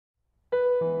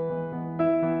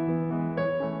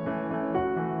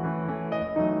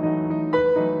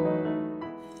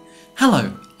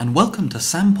and welcome to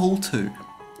St Paul 2.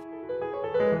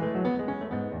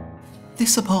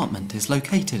 This apartment is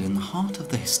located in the heart of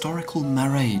the historical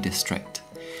Marais district.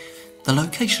 The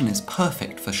location is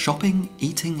perfect for shopping,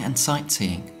 eating and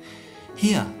sightseeing.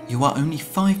 Here you are only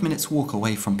 5 minutes walk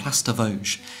away from Place de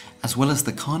Vosges, as well as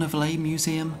the Carnavalet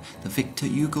Museum, the Victor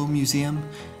Hugo Museum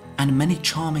and many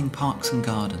charming parks and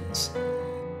gardens.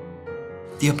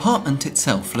 The apartment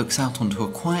itself looks out onto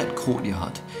a quiet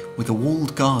courtyard with a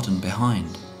walled garden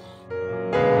behind.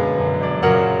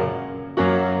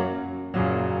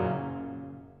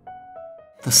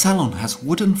 The salon has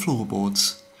wooden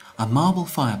floorboards, a marble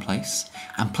fireplace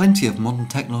and plenty of modern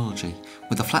technology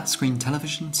with a flat-screen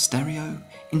television, stereo,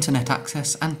 internet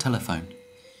access and telephone.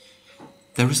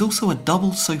 There is also a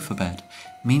double sofa bed,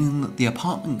 meaning that the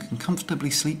apartment can comfortably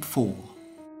sleep 4.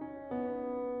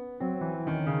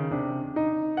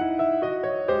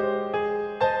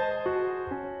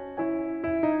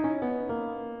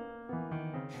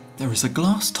 There is a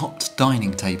glass-topped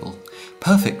dining table,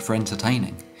 perfect for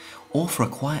entertaining, or for a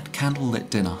quiet candlelit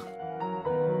dinner.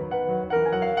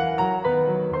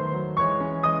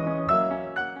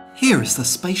 Here is the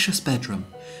spacious bedroom,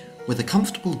 with a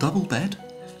comfortable double bed,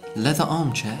 leather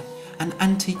armchair and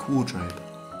antique wardrobe.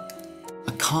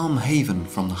 A calm haven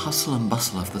from the hustle and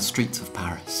bustle of the streets of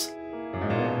Paris.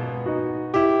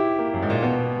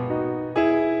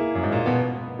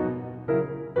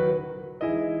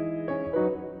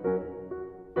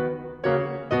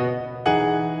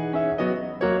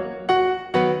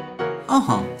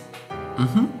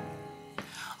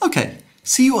 Okay,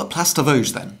 see you at Place de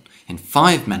Vosges then, in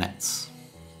 5 minutes.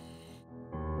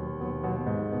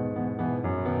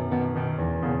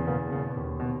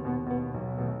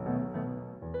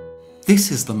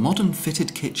 This is the modern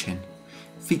fitted kitchen,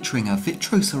 featuring a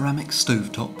vitro-ceramic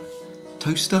stovetop,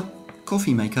 toaster,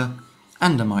 coffee maker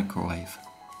and a microwave.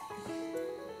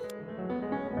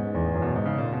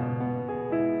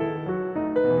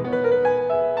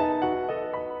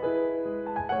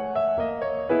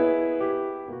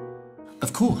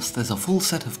 Of course, there's a full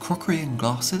set of crockery and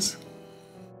glasses,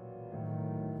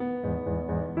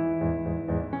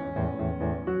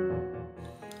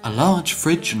 a large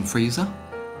fridge and freezer,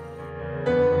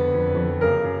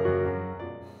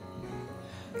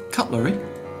 cutlery,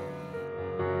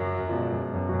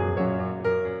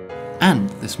 and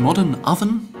this modern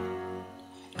oven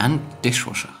and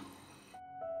dishwasher.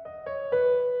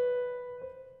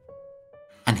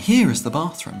 And here is the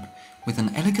bathroom with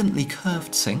an elegantly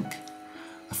curved sink,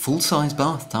 a full-size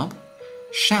bathtub,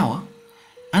 shower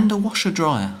and a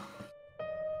washer-dryer.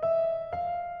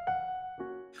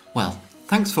 Well,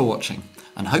 thanks for watching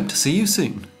and hope to see you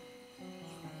soon.